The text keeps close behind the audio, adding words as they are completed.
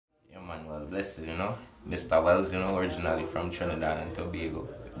blessed, you know. Mr. Wellz, you know, originally from Trinidad and Tobago.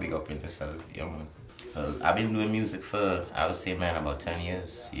 Big up in yourself, yeah, man. Well, I've been doing music for, I would say, man, about 10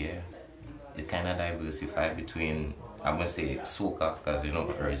 years, yeah. It kind of diversified between, I'm going to say, soca, because, you know,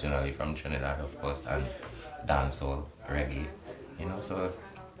 originally from Trinidad, of course, and dancehall, reggae, you know, so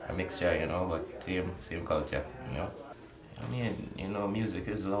a mixture, you know, but same culture, you know. I mean, you know, music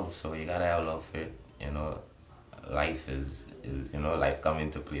is love, so you gotta have love for it, you know. Life is you know, life come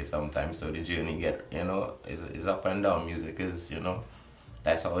into play sometimes, so the journey you know, is up and down. Music is, you know,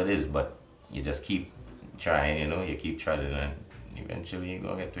 that's how it is, but you just keep trying, you know, you keep trying, and eventually you're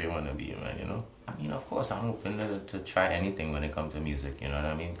gonna get where you wanna be, man, you know. I mean, of course, I'm open to try anything when it comes to music, you know what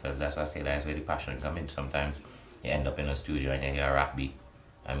I mean, because that's why I say that's where the passion comes in. Sometimes you end up in a studio and you hear a rap beat.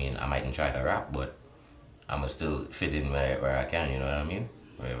 I mean, I mightn't try to rap, but I'ma still fit in where I can, you know what I mean,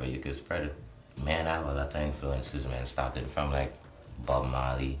 wherever you can spread it. Man, I have a lot of influences, man, starting from like Bob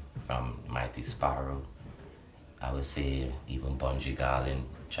Marley, from Mighty Sparrow, I would say even Bunji Garlin,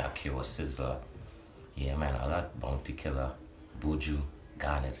 Jackie Sizzler, yeah, man, a lot, Bounty Killer, Buju,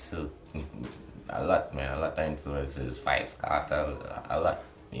 Garnet Silk, a lot, man, a lot of influences, Vibes Cartel, a lot,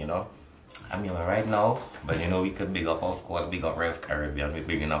 you know. I mean, right now, but you know, we could big up, of course, big up RevCaribbean, we're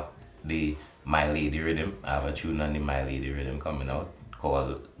bigging up the My Lady Riddim. I have a tune on the My Lady Riddim coming out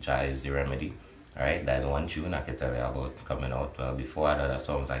called Jah Is The Remedy. Alright, that's one tune I can tell you about coming out. Well, before that,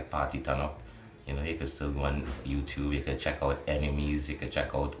 songs like Party Turn Up. You know, you can still go on YouTube, you can check out Enemies, you can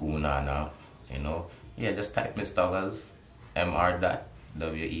check out Unana, you know. Yeah, just type Mr. Wellz, MR.WELLZ.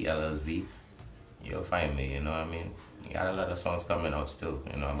 You'll find me, you know what I mean? You got a lot of songs coming out still,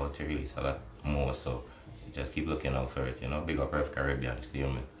 you know, about to release a lot more, so just keep looking out for it, you know. Big up RevCaribbean, see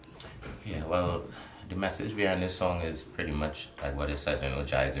me. Yeah, well, the message behind this song is pretty much like what it says, you know,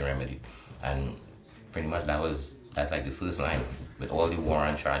 Jah Is The Remedy. And pretty much that's like the first line. With all the war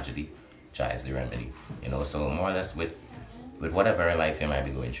and tragedy, Jah Is The Remedy. You know, so more or less with whatever in life you might be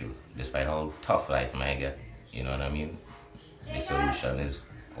going through, despite how tough life might get, you know what I mean, the solution is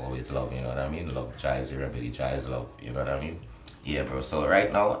always love, you know what I mean? Love, Jah Is The Remedy, Jah Is Love, you know what I mean? Yeah, bro, so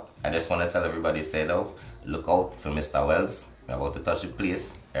right now, I just want to tell everybody, say though, look out for Mr. Wellz. We're about to touch the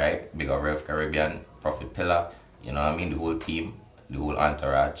place, right? Big up RevCaribbean, Prophet Pillar, you know what I mean? The whole team, the whole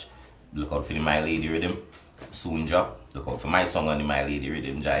entourage. Look out for the My Lady Riddim, soon drop. Look out for my song on the My Lady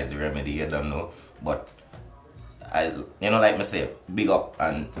Riddim, Jah Is The Remedy, you don't know. But, you know, like I say, big up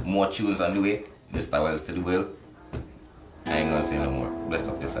and more tunes on the way. Mr. Wellz to the world. I ain't gonna say no more. Bless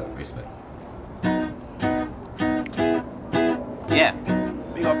up yourself, respect. Yeah,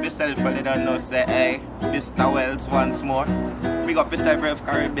 big up yourself for you don't know, say, hey, Mr. Wellz once more. Big up yourself,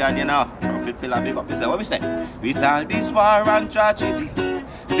 RevCaribbean, you know. Prophet Pillar, big up yourself. What we say? With all this war and tragedy,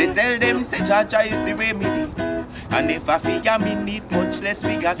 say tell them, say Jah is the remedy. And if I figure me need much less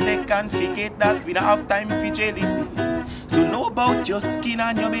figure second, forget that we don't have time for jealousy. So know about your skin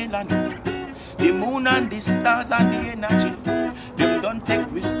and your melanin, the moon and the stars and the energy. Them don't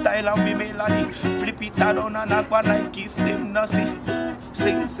take with style and we melody. Flip it down and I go like give them nothing.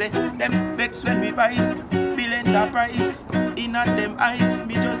 Sing, say, them vex when we rise, feel enterprise. In at them eyes,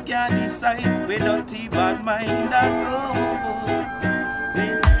 me just can't decide. Without the bad mind and go.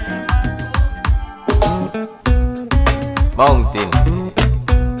 Mountain,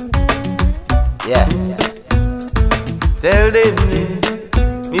 yeah. Tell them,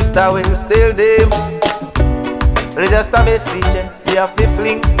 Mr. Wellz, tell them. Just a message, we have to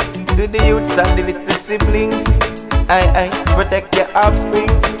fling to the youths and the little siblings. I protect your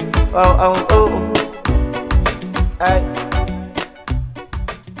offsprings. Oh, oh, oh.